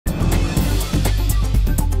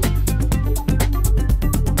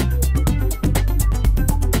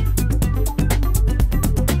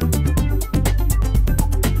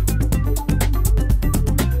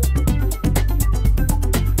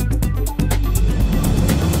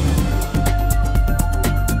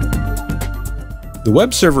The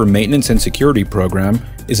Web Server Maintenance and Security program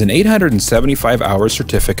is an 875-hour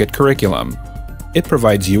certificate curriculum. It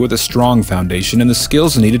provides you with a strong foundation in the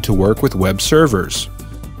skills needed to work with web servers.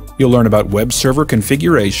 You'll learn about web server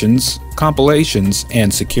configurations, compilations,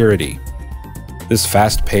 and security. This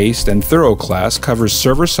fast-paced and thorough class covers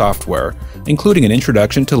server software, including an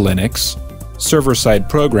introduction to Linux, server-side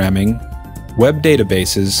programming, web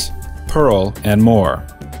databases, Perl, and more.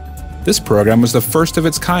 This program was the first of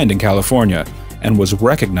its kind in California and was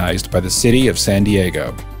recognized by the city of San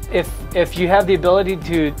Diego. If you have the ability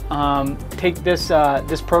to take this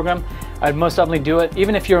program, I'd most definitely do it.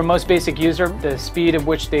 Even if you're a most basic user, the speed at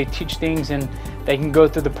which they teach things and they can go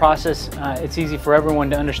through the process, it's easy for everyone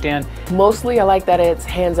to understand. Mostly I like that it's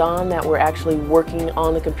hands-on, that we're actually working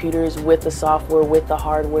on the computers with the software, with the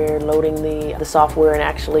hardware, loading the software and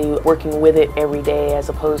actually working with it every day as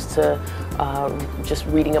opposed to just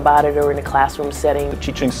reading about it or in a classroom setting. The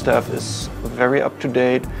teaching staff is very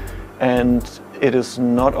up-to-date, and it is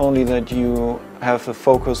not only that you have the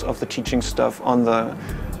focus of the teaching staff on the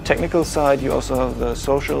technical side, you also have the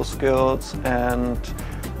social skills and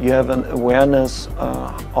you have an awareness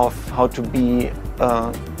of how to be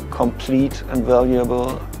a complete and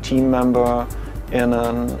valuable team member in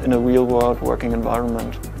a real-world working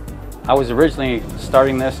environment. I was originally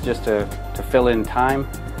starting this just to fill in time,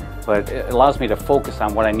 but it allows me to focus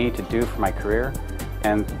on what I need to do for my career,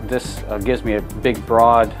 and this gives me a big,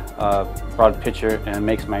 broad picture, and it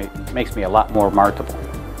makes me a lot more marketable.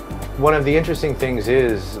 One of the interesting things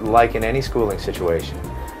is, like in any schooling situation,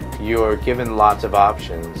 you're given lots of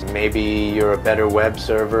options. Maybe you're a better web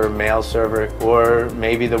server, mail server, or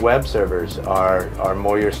maybe the web servers are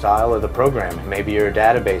more your style of the program. Maybe you're a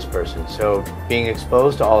database person. So being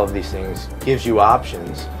exposed to all of these things gives you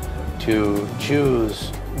options to choose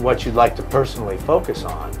what you'd like to personally focus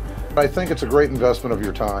on. I think it's a great investment of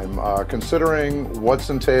your time, considering what's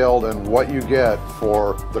entailed and what you get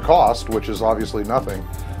for the cost, which is obviously nothing,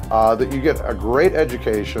 that you get a great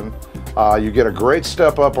education, you get a great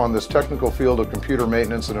step up on this technical field of computer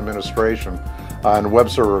maintenance and administration, and web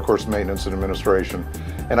server, of course, maintenance and administration.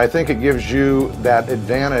 And I think it gives you that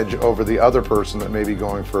advantage over the other person that may be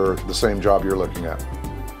going for the same job you're looking at.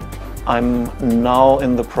 I'm now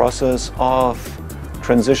in the process of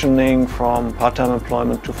transitioning from part-time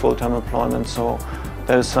employment to full-time employment, so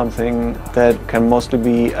that is something that can mostly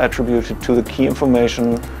be attributed to the key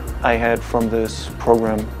information I had from this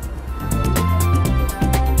program.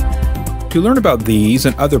 To learn about these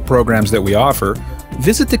and other programs that we offer,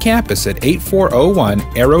 visit the campus at 8401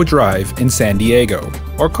 Arrow Drive in San Diego,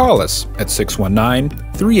 or call us at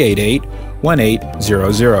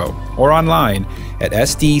 619-388-1800 or online at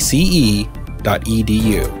sdce.edu.